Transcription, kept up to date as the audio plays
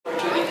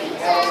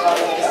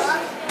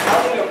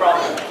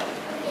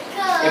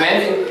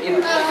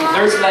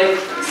there's like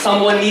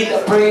someone need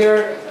a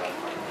prayer,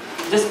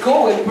 just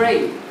go and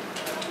pray.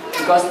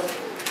 Because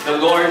the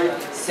Lord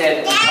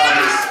said and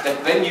promised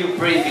that when you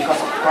pray because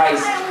of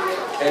Christ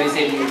that is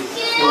in you,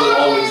 He will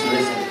always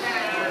listen.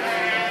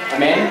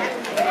 Amen?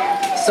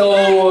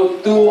 So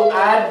to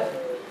add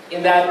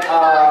in that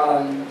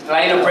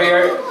line of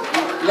prayer,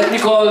 let me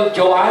call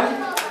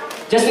Joanne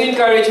just to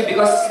encourage you,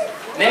 because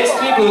next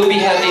week we will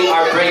be having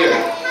our prayer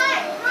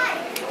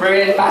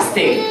and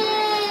fasting.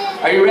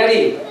 Are you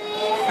ready?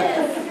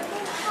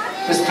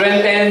 To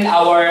strengthen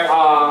our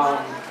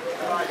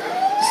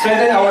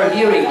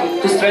hearing,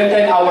 to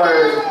strengthen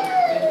our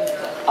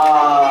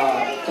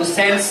to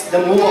sense the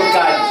move of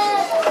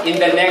God in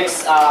the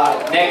next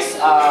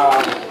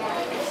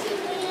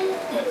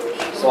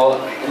so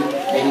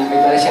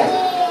may siya.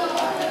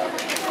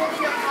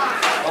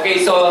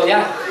 Okay, so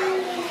yeah.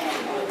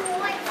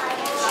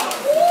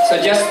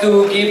 So just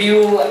to give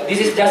you, this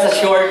is just a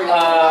short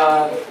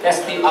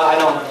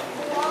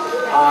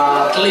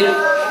clip.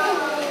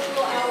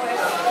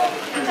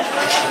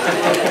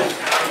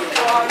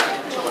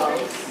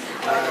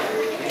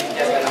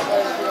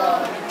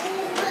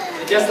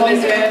 Just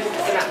listen.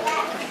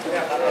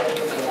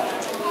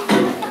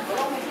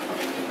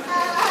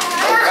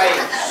 Okay.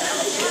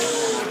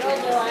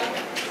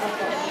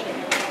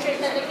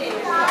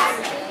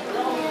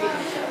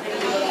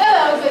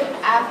 Hello, good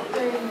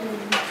afternoon.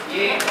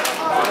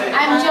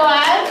 I'm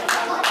Joanne.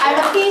 I'm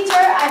a teacher,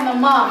 I'm a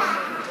mom,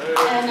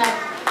 and I'm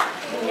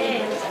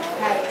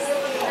Christ.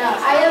 Now,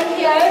 I am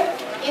here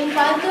in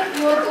front of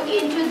you to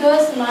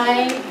introduce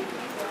my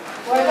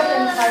word of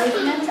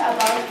encouragement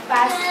about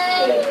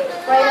fasting,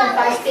 prayer and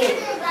fasting.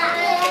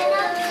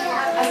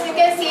 As you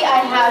can see, I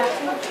have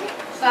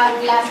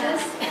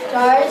glasses,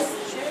 jars,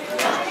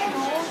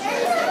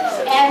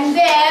 and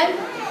then,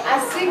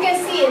 as you can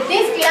see,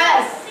 this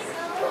glass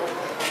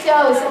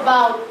shows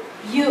about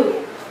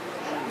you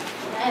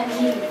and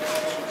me.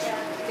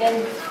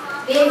 Then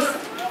these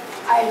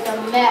are the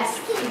mess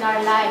in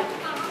our life,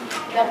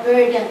 the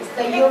burdens,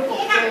 the yoke of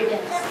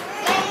burdens,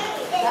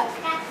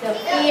 the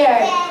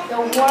fear, the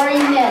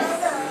worriness,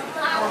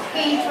 the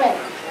hatred,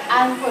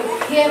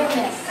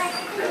 unforgiveness.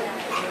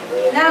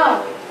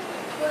 Now,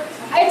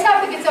 our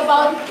topic is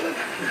about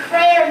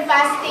prayer and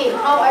fasting.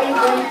 How are you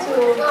going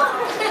to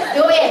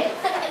do it?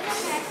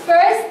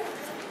 First,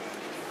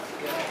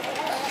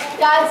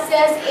 God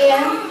says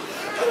in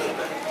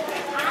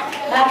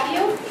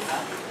Matthew,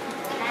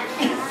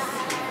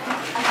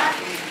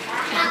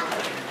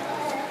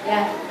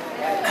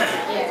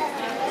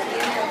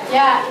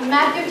 in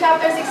Matthew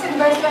chapter 16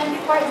 verse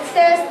 24, it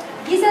says,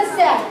 Jesus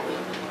said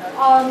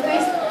to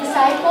his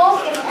disciples,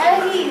 if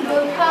any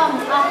will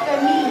come after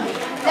me,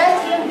 let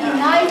him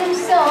deny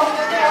himself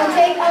and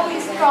take up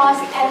his cross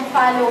and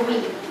follow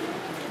me.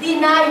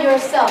 Deny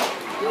yourself.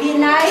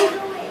 Deny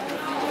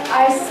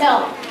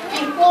ourselves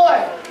before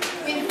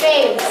we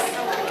face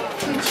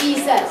to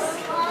Jesus.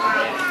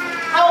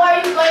 How are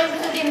you going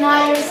to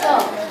deny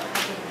yourself?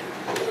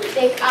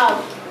 Take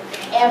out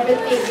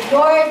everything.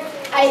 Lord,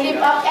 I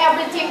lift up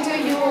everything to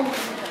you.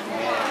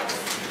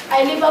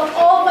 I lift up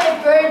all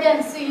my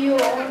burdens to you,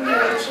 only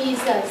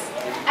Jesus.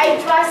 I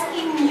trust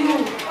in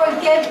you.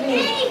 Forgive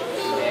me.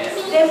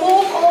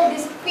 Remove all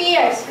these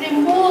fears.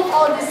 Remove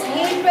all this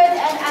hatred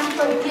and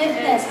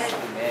unforgiveness.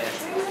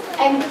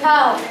 And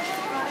come.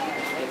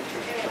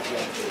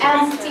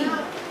 Empty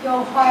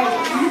your heart.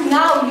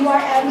 Now you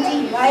are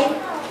empty, right?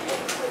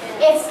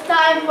 It's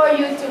time for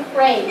you to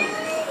pray.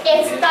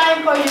 It's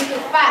time for you to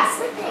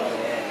fast.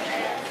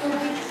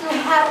 To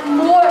have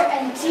more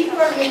and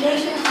deeper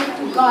relationship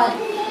to God.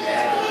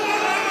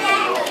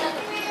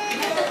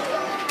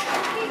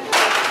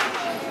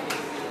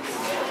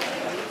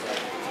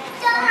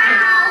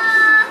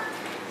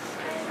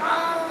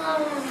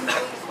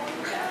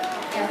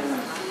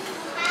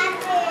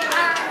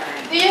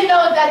 Do you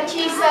know that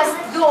Jesus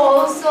do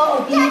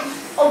also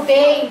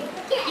obey?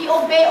 He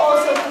obeyed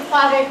also to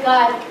Father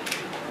God.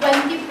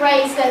 When he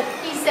prays that,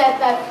 he said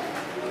that,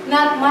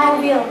 not my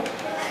will,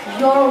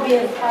 your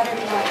will, Father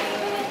God.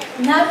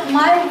 Not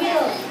my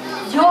will,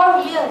 your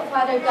will,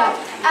 Father God.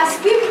 As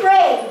we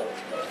pray,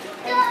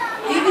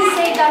 we will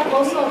say that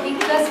also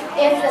because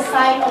it's a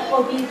sign of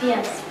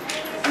obedience.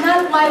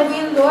 Not my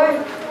will,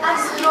 Lord,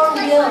 as your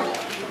will,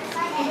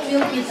 it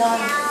will be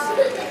done.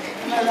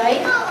 Am I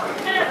right?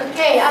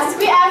 Okay, as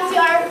we empty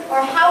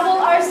or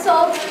humble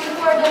ourselves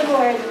before the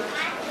Lord,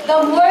 the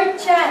more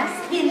chance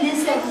He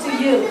listens to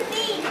you.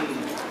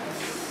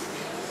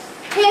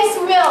 His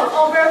will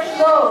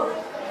overflow.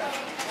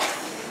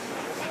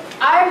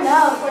 Our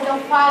love for the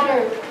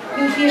Father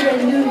will be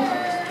renewed.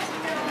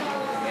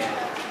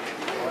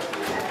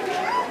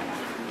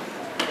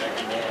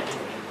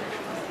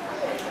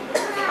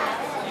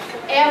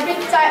 Every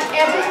time,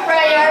 every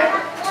prayer,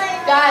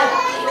 God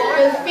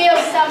will feel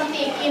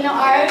something in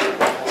our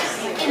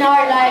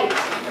life.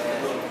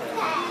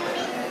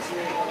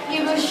 He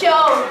will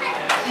show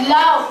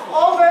love,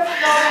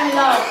 overflowing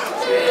love.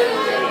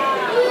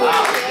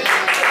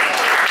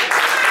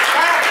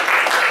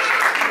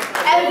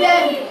 And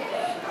then,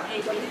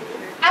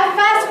 a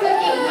fast will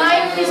ignite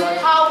His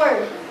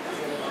power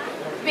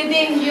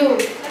within you.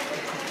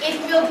 It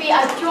will be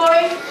a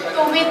joy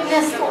to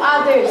witness to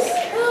others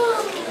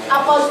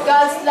about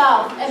God's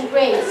love and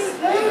grace.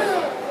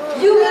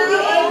 You will be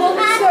able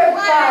to serve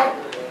God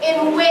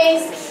in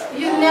ways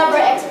you never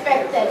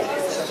expected.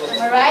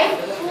 Am I right?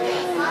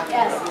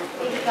 Yes,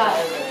 thank God.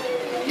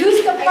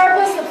 Use the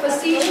purpose of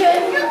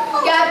position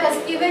God has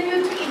given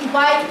you to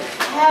invite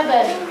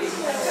heaven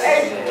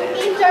to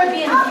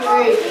intervene in the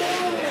earth.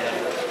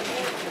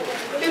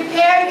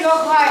 Prepare your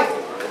heart,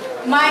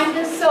 mind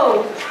and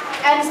soul,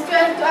 and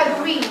strength to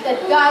agree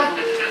that God's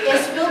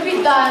will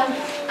be done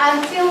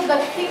until the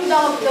kingdom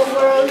of the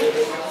world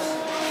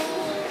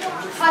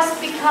has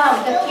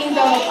become the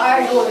kingdom of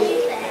our Lord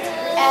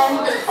and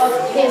of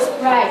His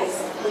Christ.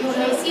 You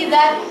may see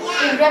that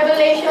in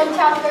Revelation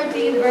chapter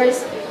 3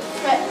 verse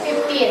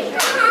 15.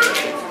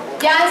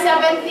 John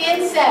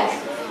 17 says,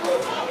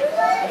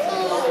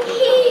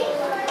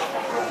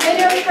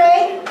 neither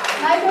pray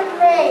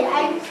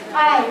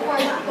I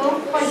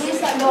for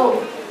this alone,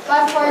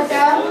 but for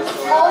them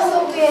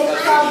also which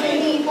shall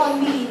believe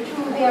on me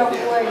through their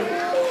word.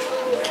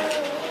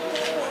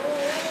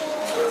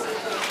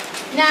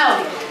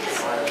 Now,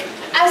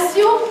 as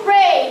you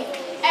pray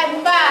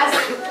and fast,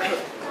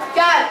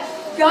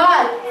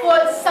 God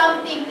put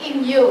something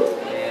in you.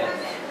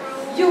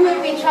 You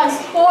will be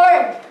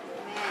transformed.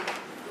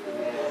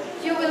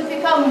 You will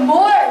become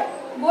more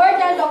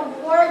than a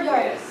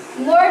warrior.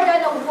 More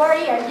than a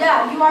warrior.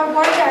 Yeah, you are a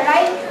warrior,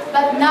 right?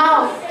 But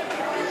now,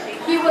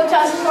 He will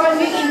transform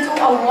you into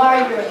a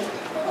warrior.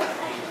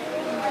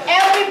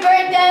 Every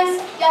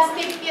burden, just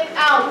lift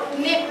up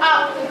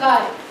to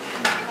God.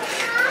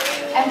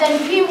 And then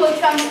He will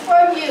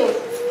transform you.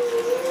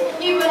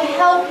 He will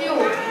help you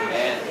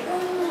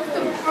to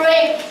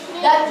break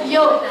that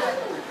yoke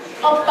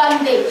of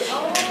bondage.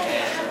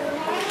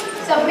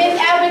 Submit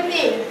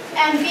everything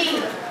and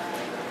be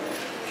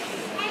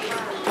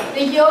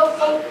the yoke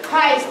of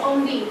Christ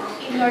only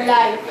in your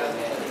life.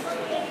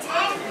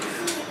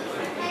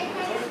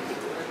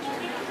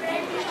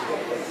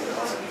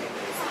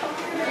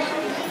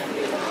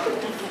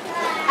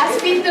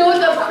 As we do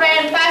the prayer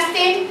and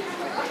fasting,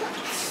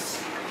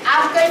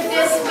 after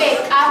this week,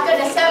 after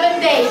the 7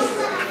 days,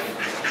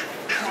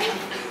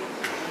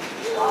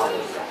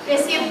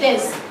 receive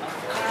this.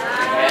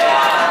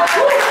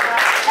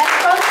 That's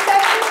from 2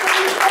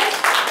 Corinthians.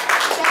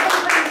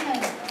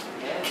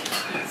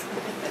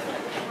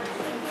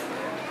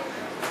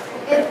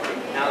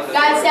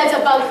 God says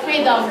about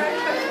freedom.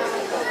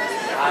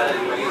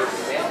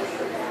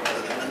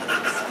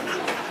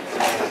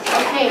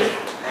 Okay.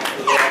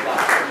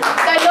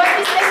 The Lord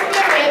is the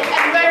Spirit,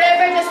 and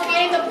wherever the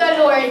Spirit of the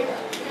Lord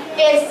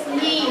is,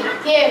 He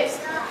gives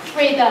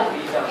freedom.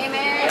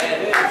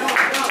 Amen.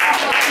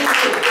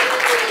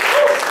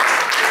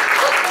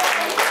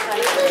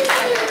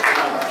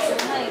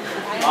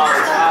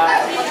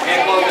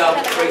 Echo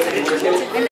the praise and worship.